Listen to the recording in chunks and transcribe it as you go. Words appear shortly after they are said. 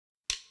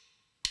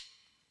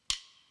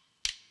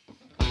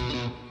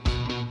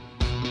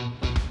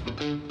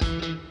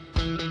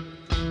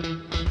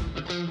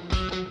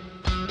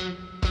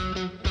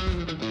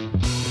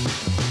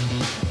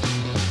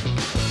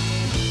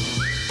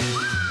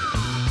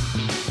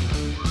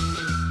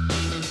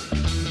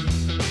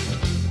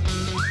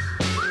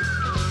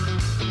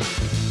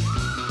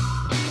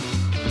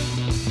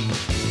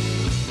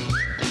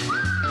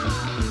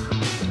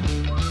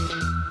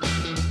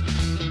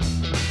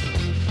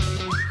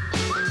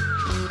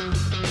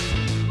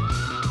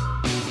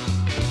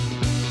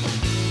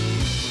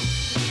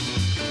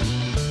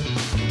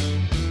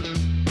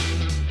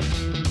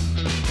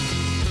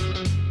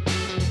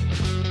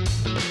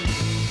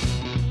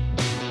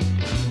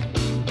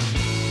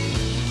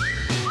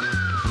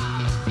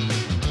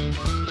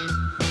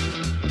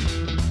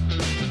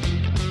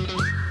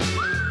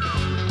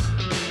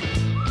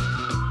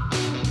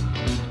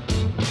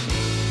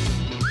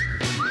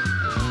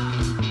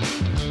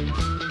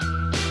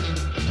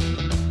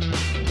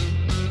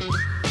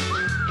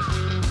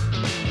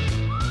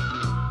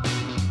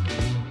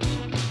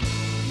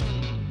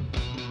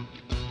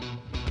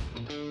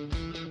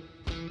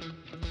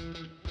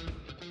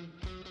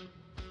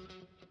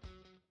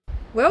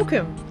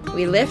Welcome!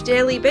 We left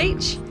Airlie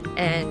Beach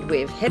and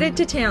we've headed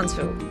to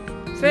Townsville.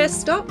 First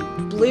stop,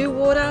 Blue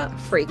Water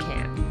Free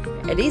Camp.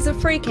 It is a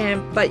free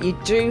camp, but you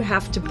do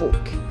have to book.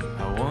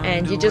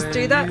 And you just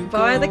do that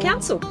via the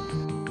council.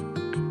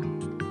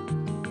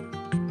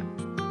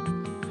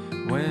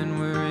 When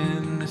we're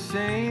in the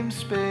same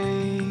space,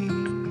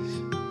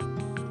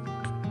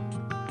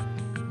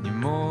 you're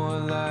more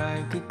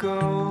like a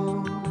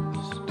ghost.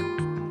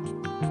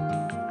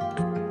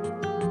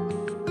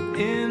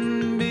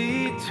 In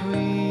between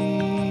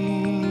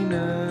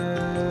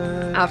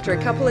us. After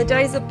a couple of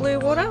days at Blue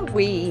Water,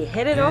 we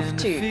headed off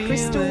to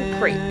Crystal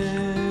Creek.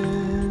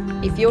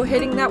 If you're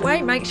heading that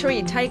way, make sure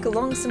you take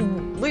along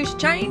some loose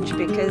change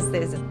because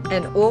there's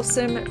an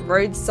awesome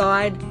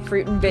roadside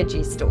fruit and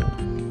veggie stall.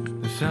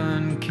 The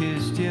sun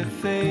kissed your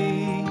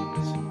face.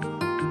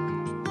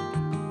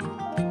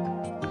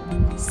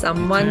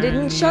 Someone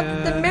didn't shut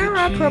the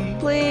mirror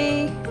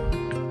properly.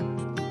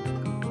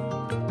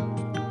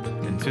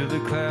 Until the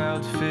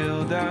clouds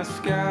filled our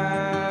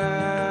sky.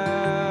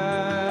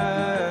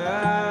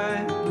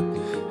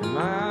 Am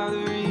I the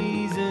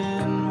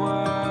reason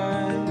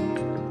why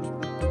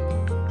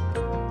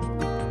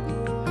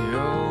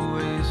you're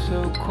always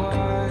so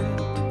quiet?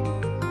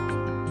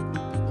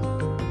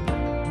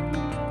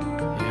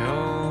 You're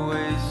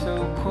always so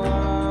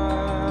quiet.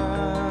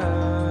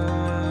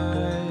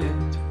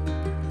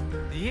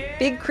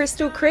 Big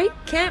Crystal Creek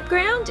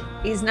Campground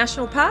is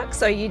National Park,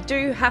 so you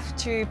do have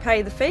to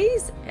pay the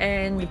fees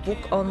and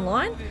book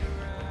online.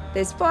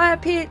 There's fire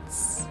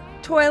pits,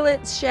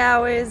 toilets,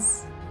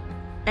 showers,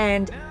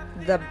 and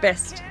the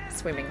best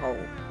swimming hole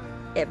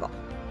ever.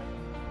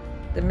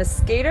 The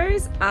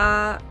mosquitoes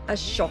are a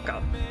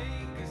shocker.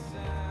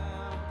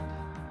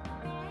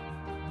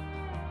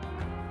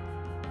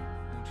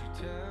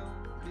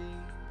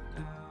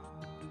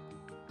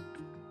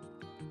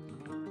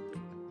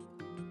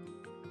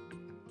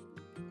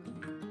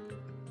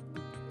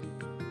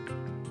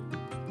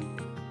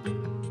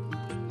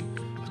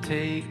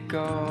 Take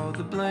all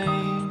the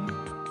blame,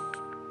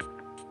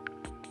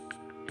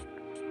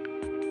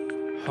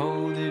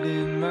 hold it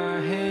in my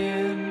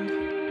hand.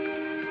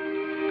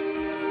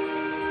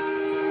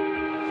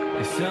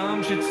 If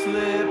some should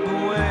slip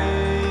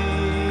away,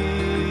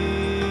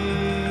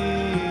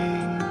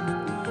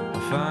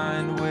 I'll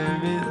find where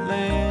it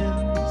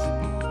lands.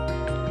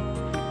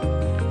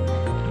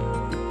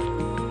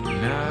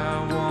 And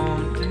I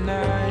won't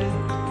deny it.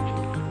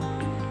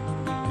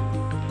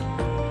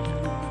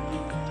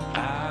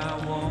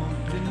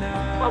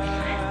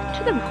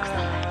 To the rocks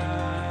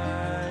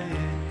side.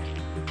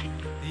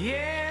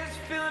 Yes,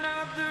 filling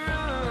up the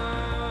room.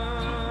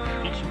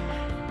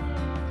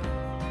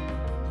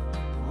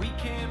 We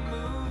can't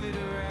move it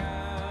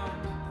around.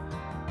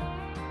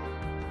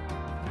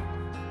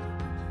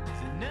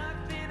 There's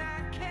nothing I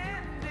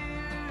can do.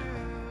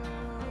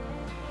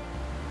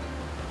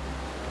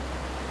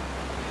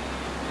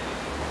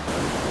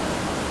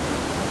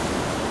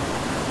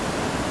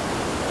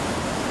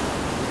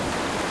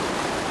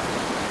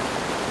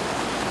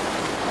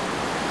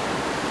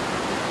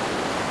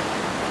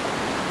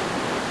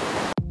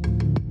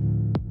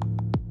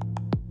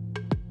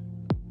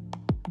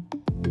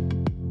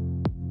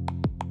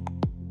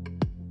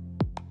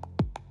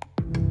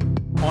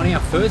 On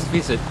our first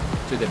visit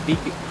to the big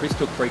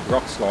Crystal Creek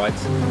rock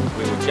slides,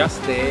 we were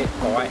just there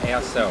by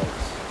ourselves.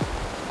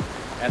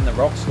 And the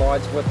rock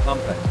slides were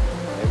pumping.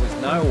 There was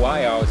no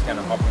way I was going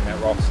to hop in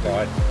that rock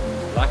slide.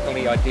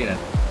 Luckily I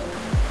didn't,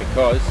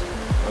 because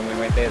when we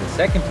went there the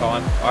second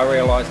time, I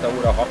realised I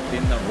would have hopped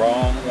in the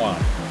wrong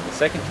one. The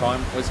second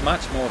time was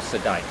much more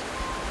sedate.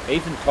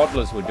 Even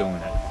toddlers were doing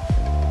it.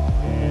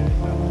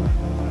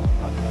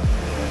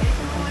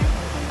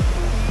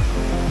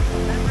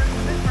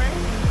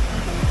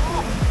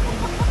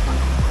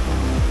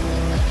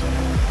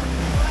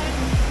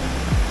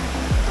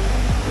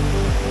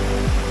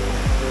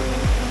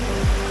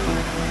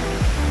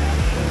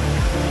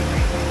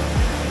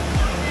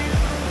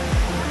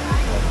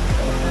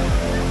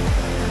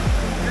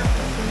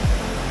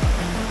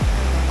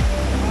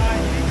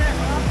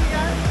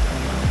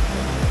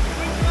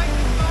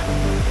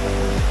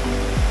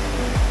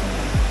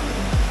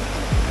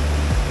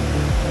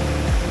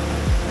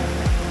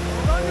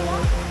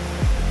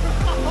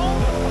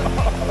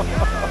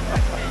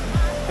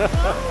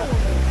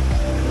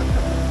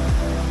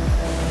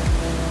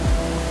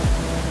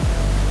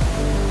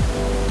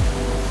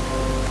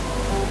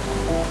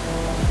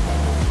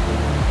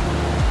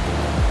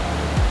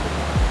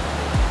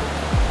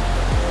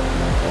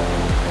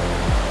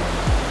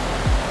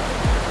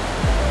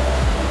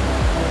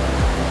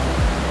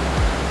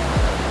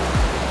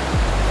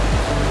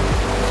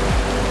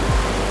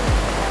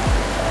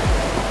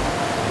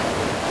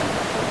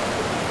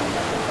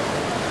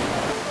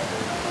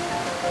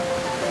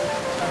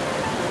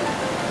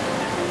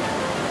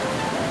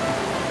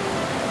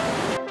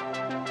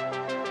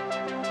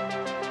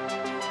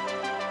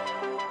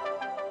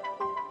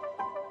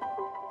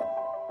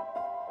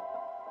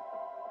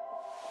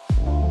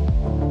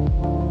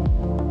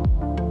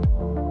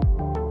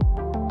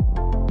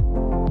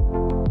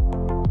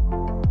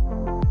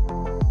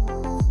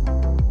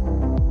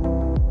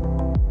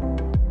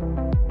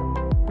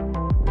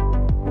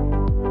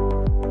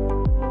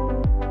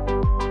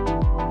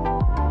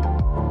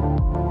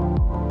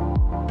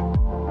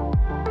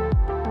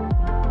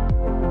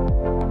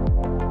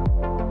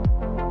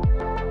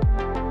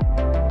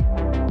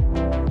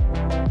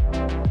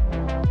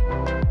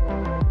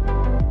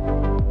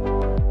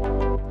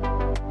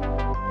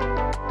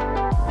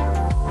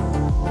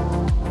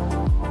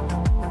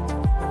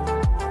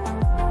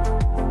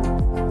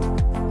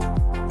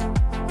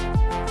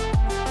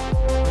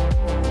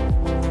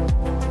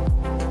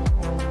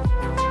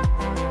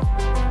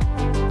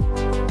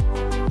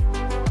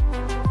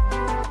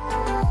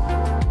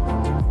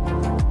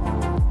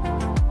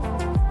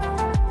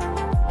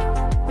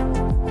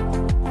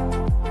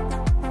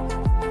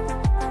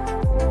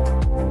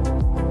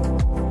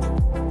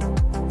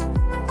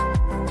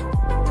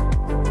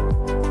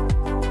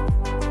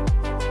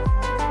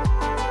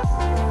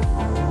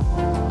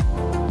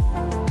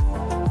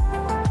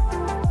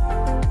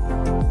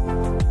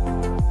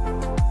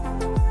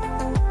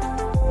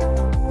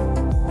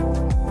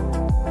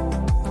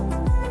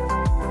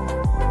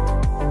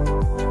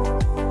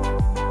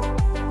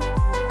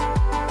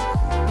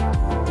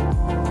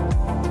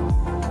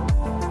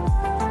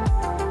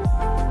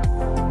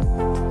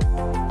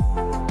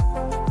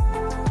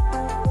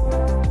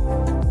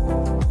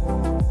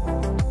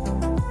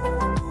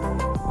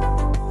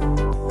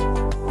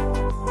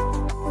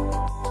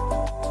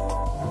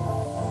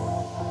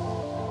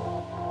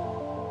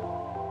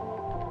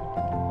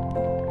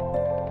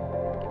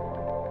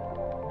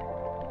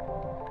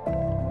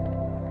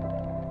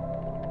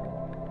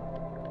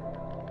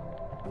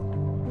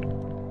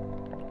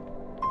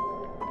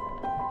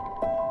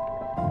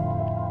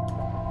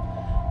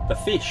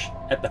 fish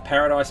at the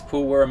Paradise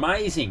Pool were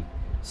amazing,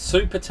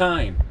 super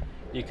tame.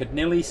 You could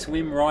nearly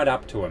swim right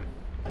up to them.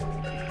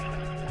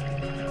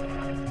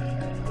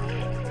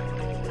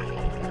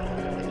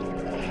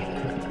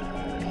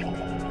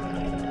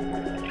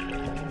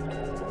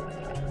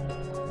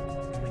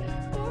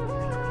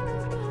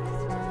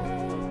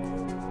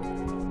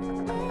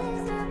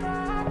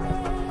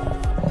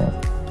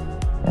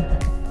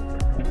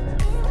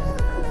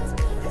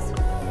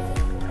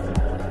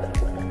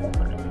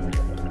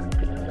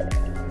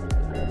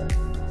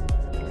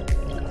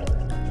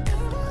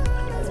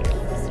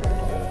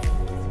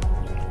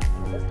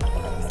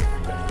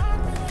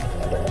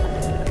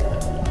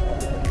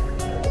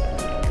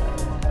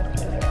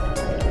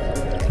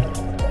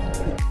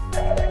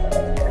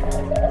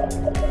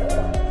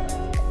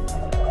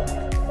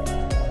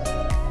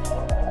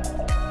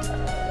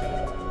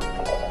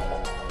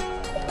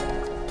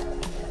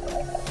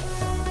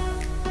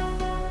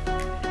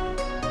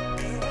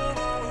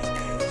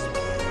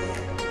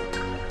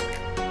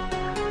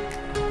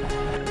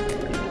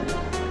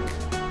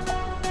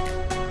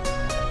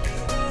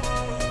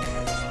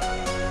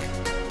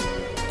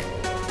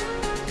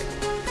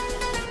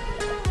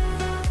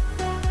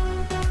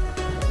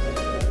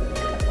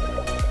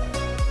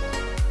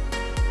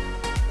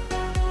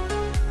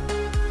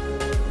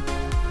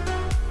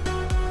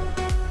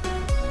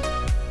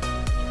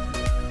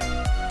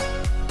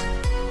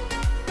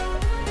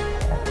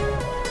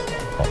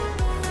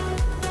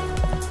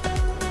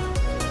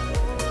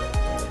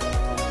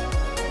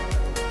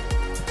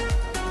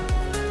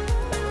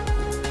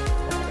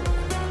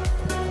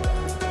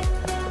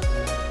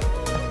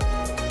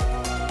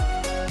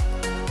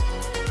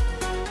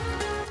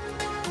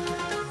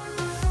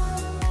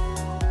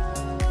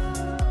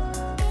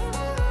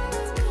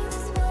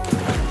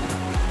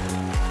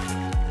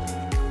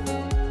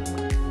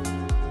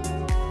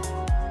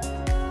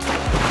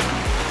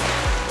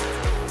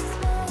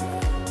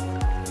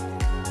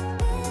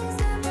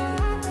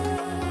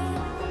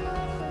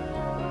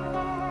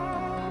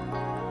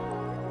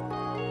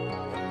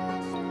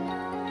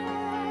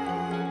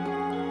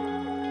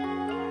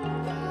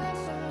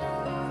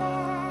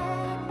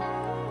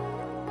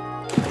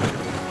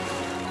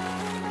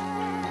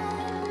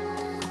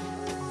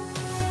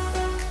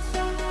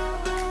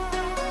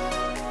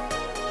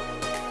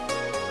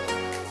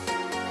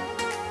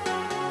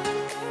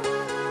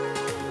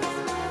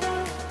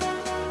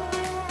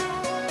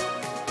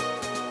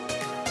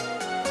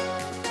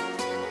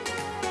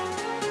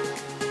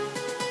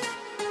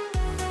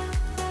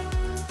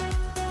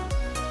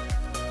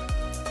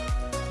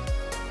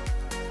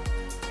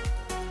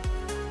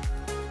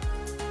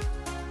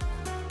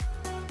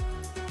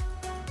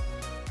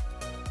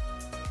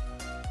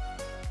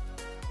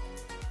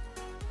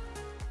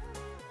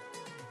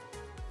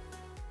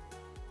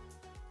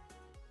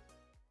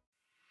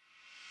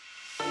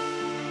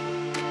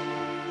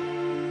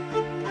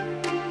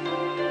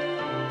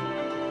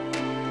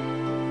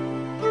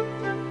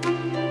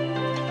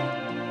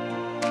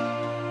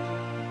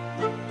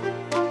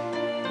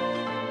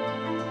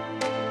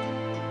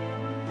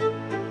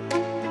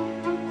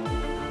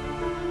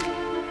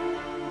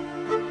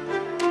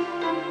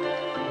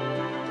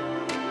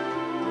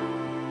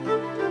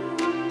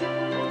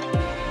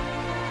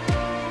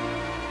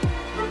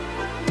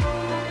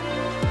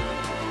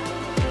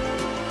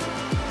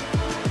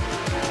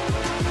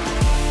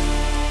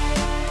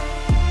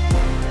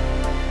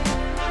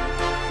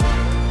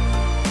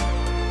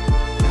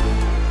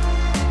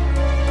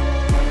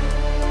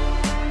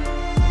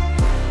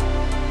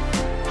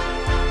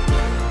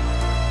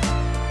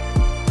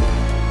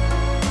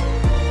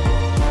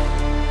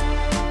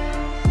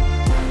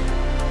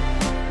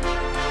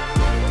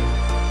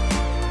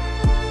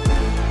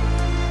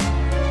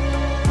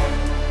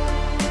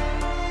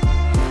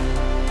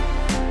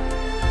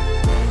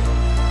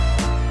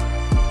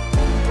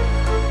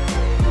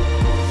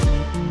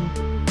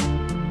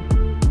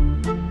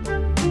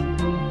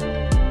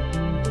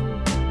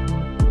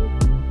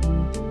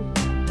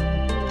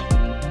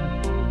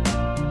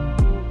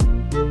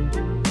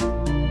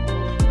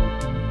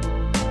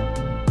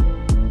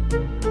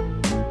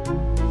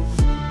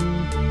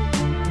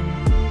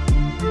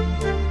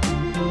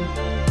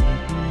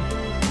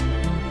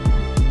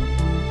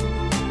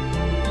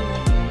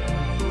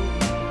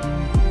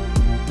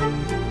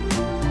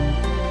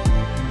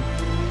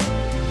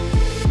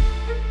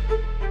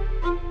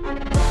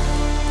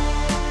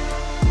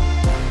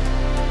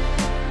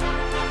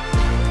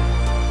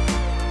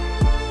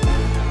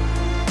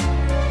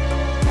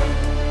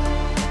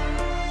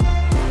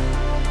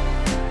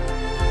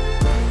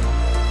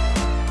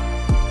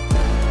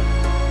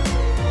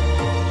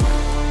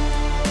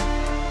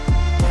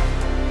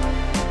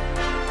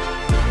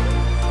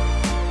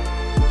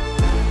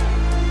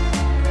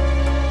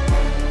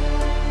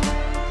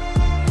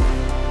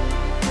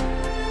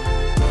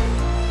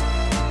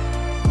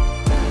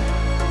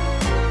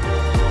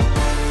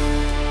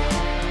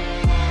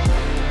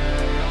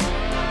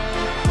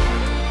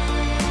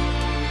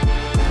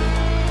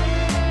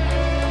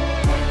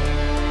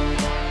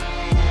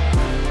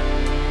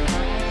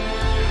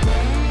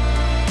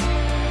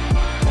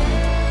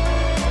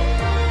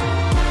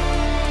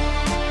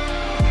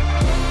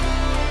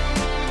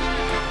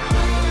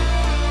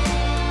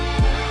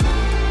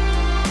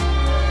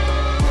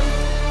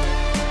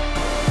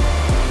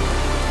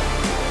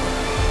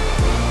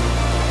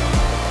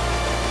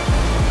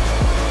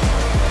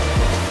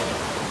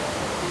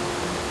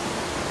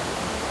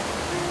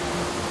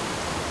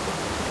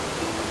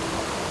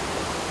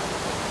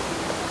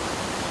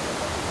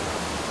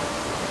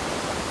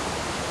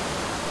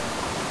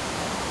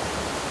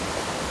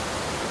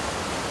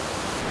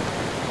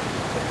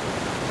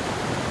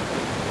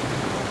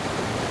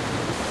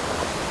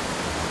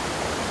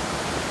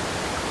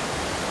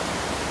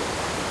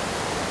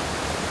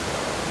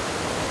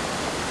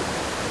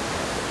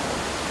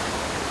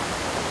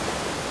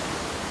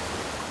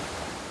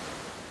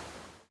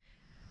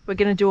 we're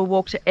going to do a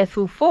walk to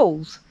Ethel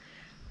Falls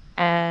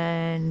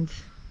and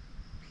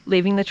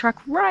leaving the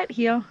truck right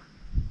here.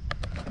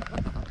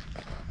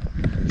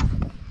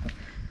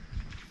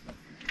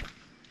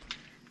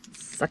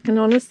 Sucking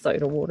on a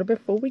soda water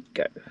before we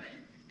go.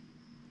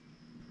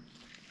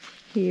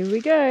 Here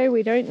we go.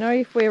 We don't know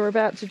if we're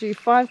about to do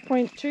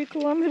 5.2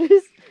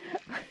 kilometres.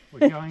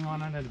 We're going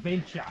on an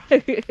adventure. A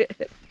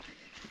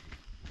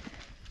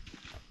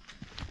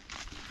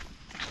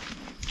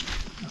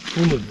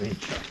full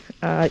adventure.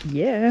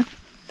 Yeah.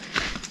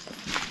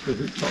 Because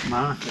it's got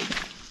markers.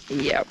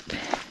 Yep.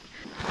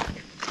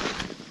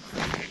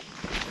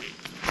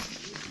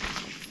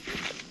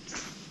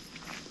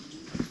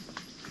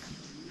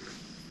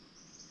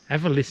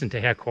 Have a listen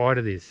to how quiet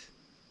it is.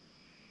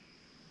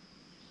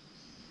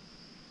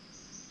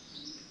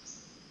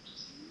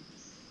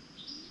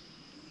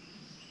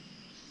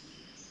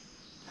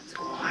 That's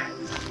quiet.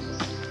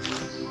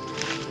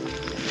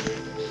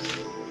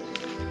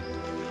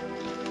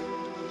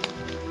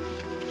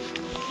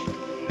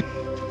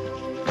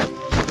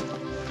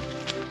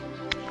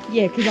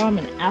 Yeah, because I'm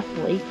an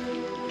athlete.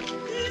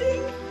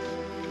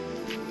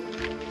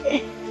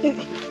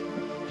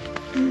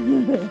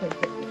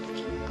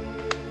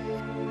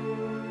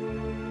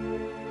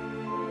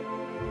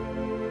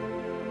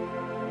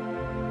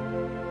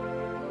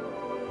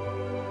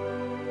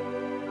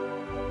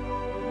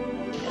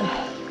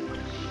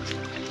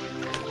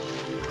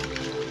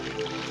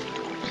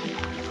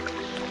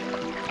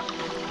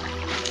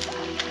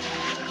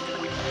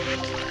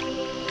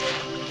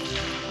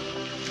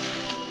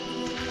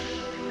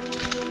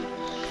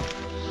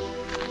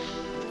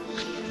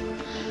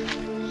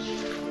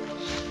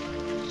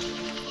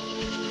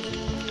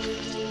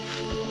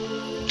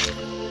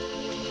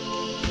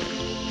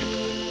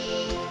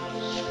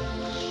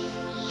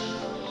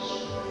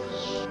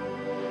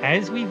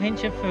 As we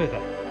venture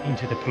further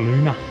into the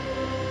Paluma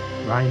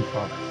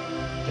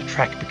rainforest, the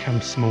track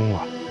becomes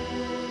smaller,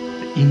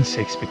 the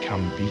insects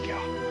become bigger,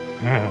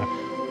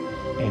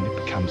 and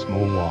it becomes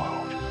more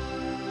wild.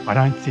 I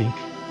don't think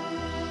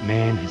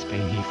man has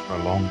been here for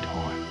a long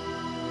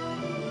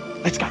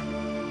time. Let's go.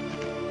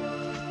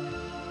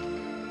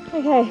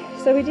 Okay,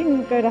 so we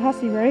didn't go to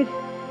Hussey Road,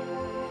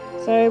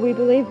 so we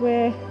believe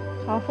we're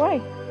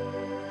halfway.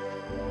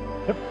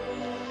 Yep.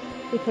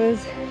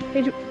 Because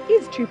it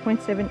is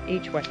 2.7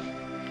 each way.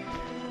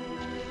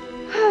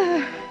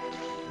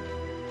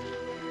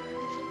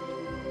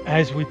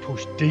 As we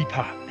push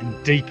deeper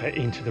and deeper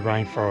into the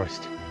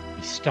rainforest,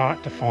 we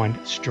start to find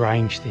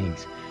strange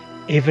things,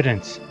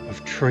 evidence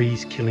of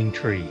trees killing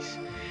trees.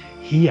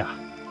 Here,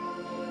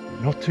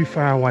 not too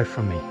far away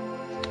from me,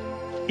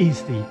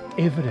 is the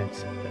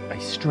evidence that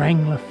a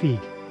strangler fig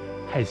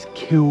has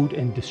killed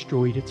and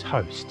destroyed its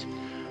host.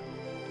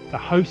 The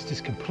host has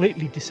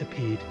completely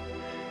disappeared,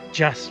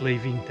 just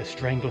leaving the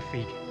strangler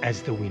fig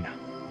as the winner.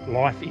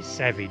 Life is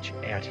savage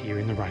out here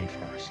in the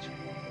rainforest.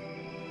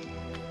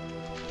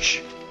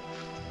 Shh.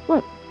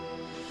 What?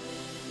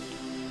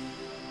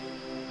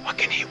 I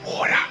can hear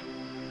water.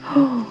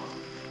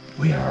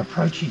 We are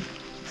approaching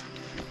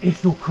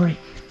Ethel Creek.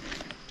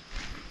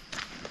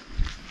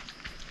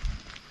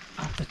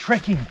 After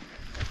trekking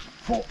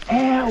for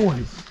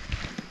hours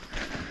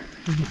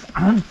through this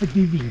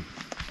unforgiving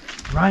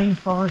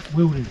rainforest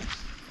wilderness,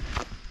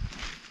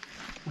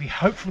 we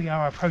hopefully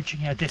are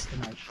approaching our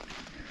destination.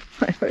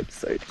 I hope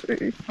so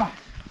too. But,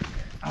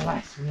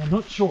 alas, we are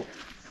not sure.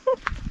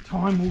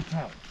 Time will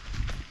tell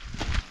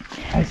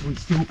as we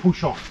still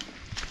push on.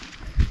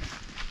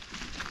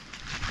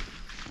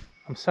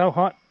 I'm so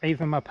hot,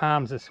 even my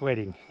palms are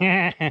sweating.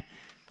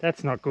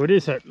 That's not good,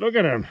 is it? Look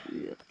at them.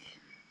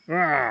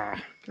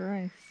 Ah.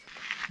 Gross.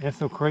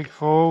 Ethel Creek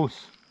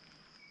Falls,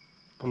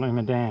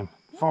 Paluma Dam.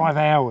 5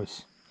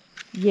 hours.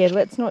 Yeah,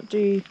 let's not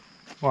do...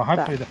 Well,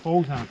 hopefully the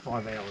falls aren't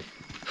 5 hours.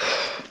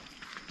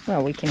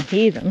 Well, we can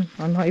hear them.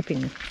 I'm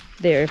hoping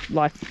they're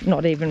like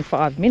not even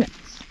 5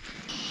 minutes.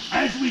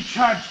 As we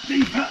trudge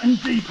deeper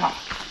and deeper,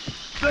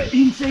 the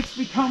insects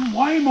become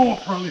way more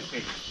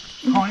prolific,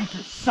 trying to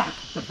suck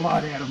the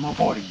blood out of my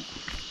body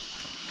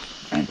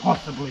and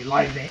possibly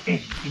lay their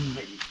eggs in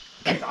me,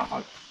 as I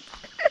hope.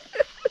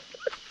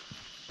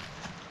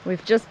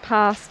 We've just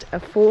passed a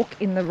fork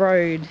in the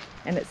road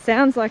and it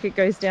sounds like it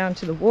goes down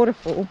to the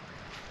waterfall,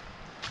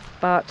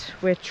 but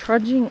we're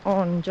trudging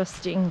on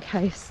just in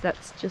case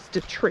that's just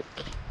a trick.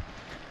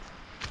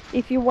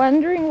 If you're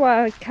wondering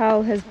why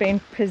Carl has been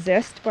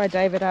possessed by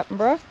David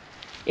Attenborough,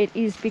 it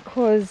is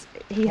because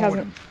he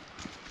hasn't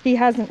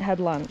had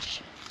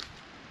lunch.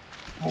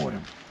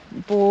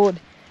 Bored.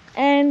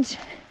 And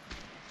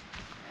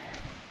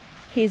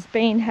he's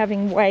been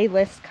having way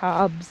less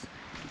carbs.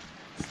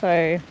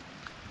 So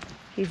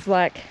he's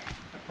like...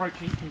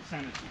 approaching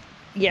insanity.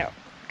 Yeah,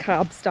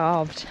 carb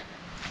starved.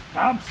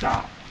 Carb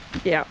starved.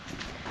 Yeah.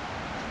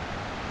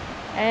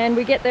 And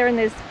we get there and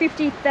there's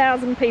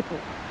 50,000 people.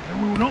 There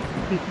will not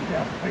be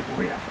 50,000 people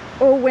here.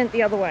 All went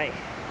the other way.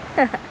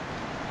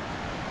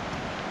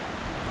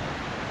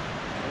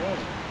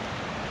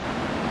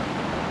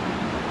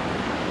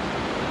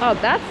 Oh,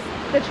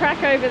 that's the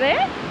track over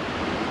there?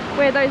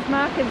 where those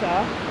markers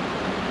are.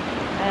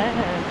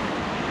 Ah.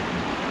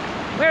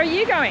 Where are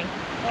you going?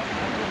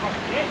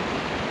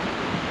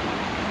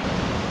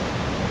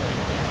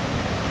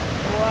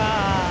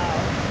 Wow.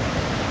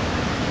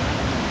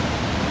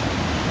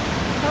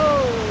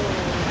 Oh.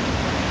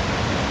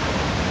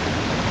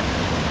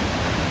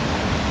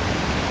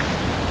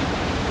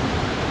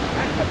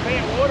 That's a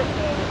fair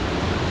waterfall.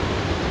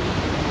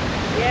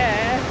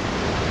 Yeah.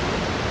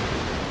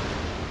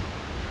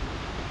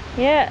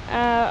 Yeah,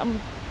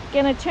 I'm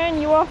gonna turn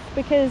you off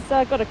because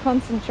I've got to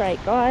concentrate,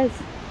 guys.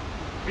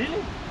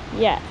 Really?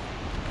 Yeah.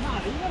 No,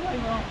 you're not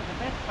even on the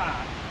best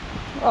part.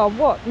 Oh,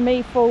 what?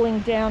 Me falling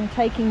down,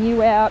 taking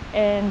you out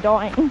and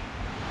dying?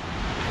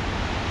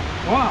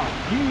 Wow,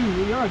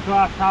 you're a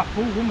glass half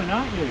full woman,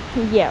 aren't you?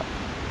 Yeah.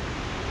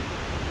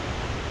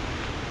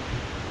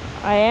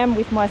 I am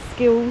with my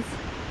skills.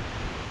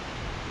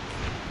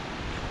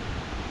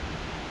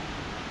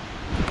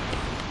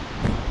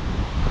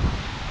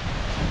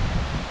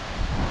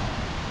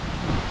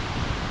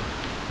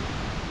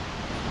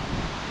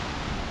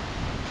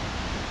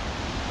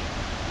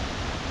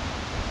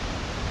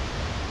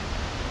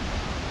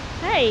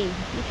 Hey,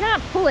 you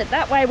can't pull it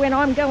that way when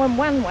I'm going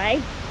one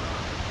way.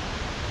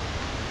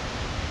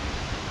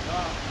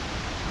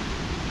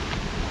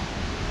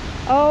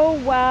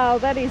 Oh wow,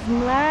 that is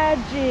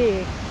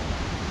magic.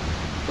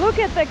 Look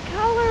at the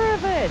colour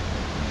of it.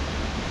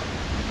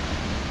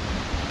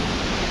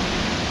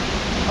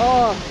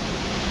 Oh,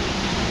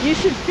 you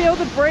should feel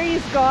the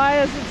breeze,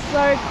 guys. It's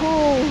so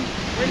cool.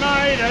 We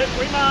made it,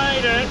 we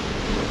made it.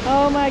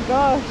 Oh my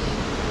gosh.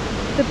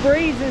 The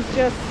breeze is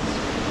just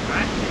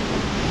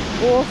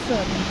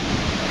awesome.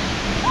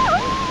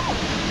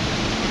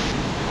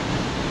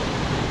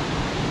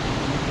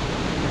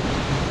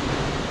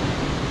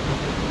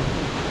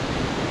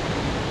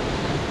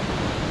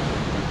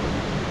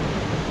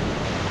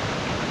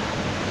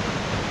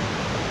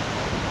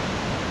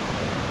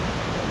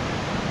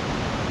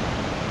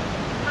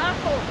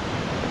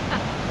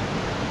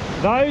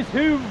 Those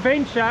who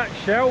venture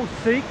shall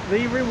seek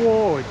the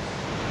rewards.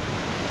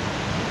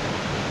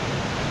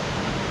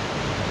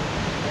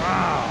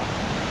 Wow.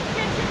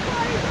 Get your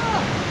clothes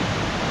off.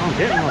 I'm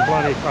getting my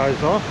bloody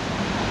clothes off.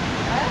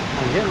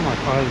 I'm getting my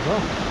clothes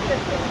off.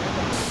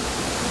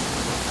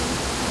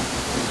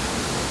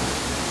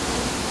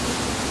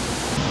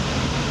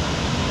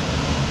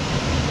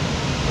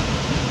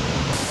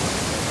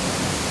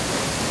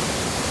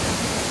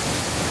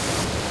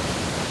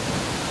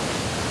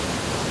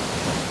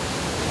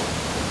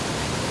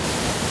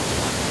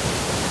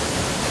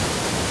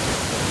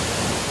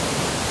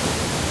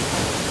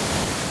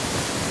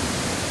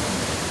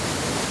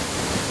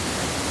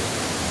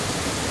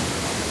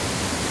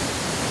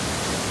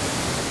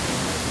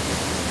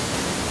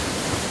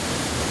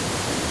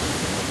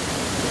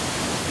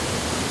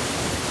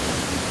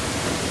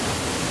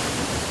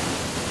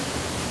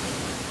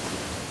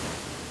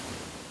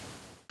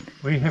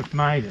 We have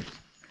made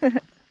it.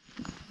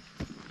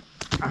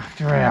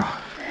 After our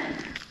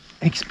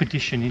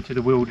expedition into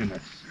the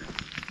wilderness.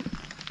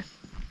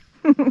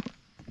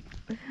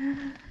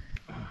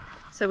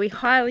 So we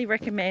highly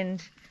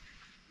recommend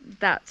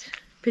that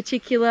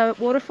particular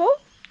waterfall.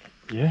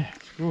 Yeah,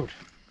 it's good.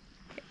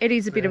 It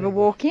is a bit of a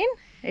walk in.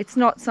 It's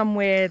not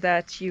somewhere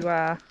that you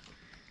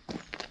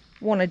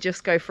want to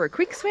just go for a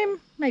quick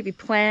swim. Maybe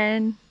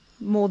plan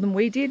more than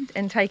we did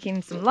and take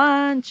in some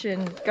lunch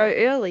and go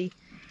early.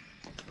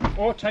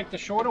 Or take the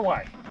shorter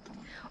way.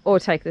 Or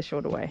take the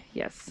shorter way,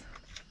 yes.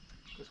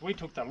 Because we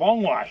took the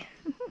long way.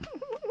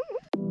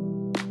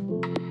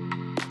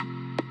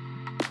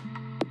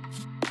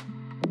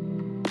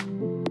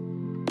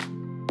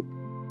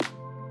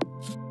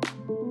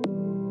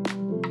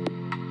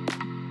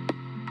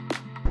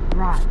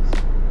 Right,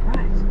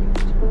 next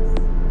choice.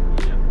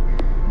 Yeah.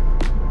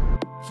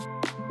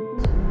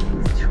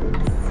 Next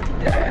choice.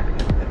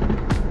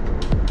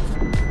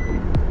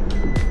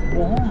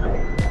 Why?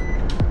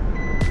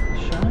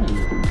 Shame.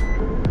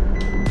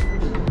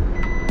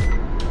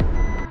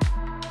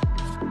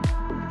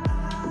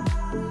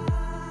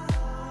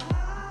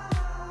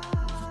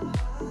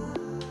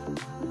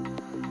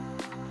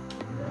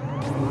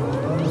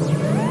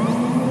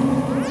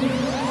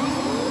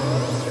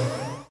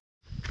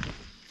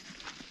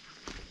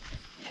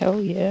 Hell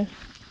yeah.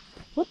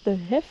 What the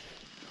heck?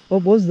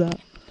 What was that?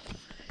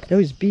 That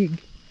was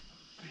big.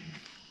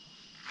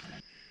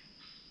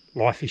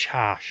 Life is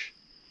harsh.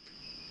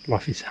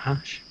 Life is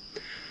harsh.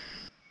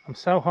 I'm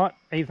so hot,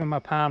 even my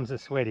palms are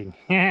sweating.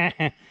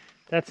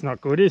 That's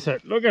not good, is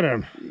it? Look at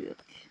them.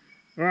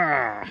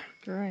 Ah,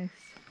 Gross.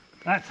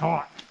 that's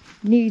hot.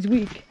 Knees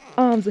weak,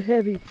 arms are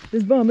heavy.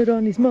 There's vomit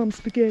on his mum's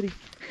spaghetti.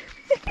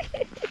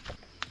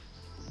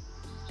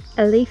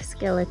 A leaf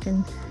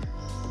skeleton.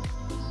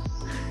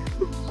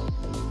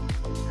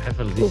 Have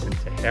a listen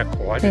to how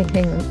quiet it is.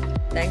 Hang on.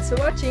 Thanks for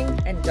watching,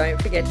 and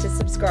don't forget to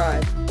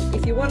subscribe.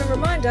 If you want a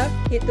reminder,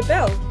 hit the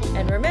bell.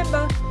 And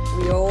remember,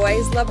 we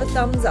always love a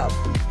thumbs up.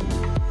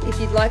 If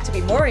you'd like to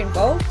be more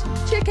involved,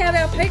 check out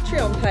our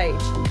Patreon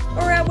page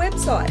or our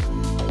website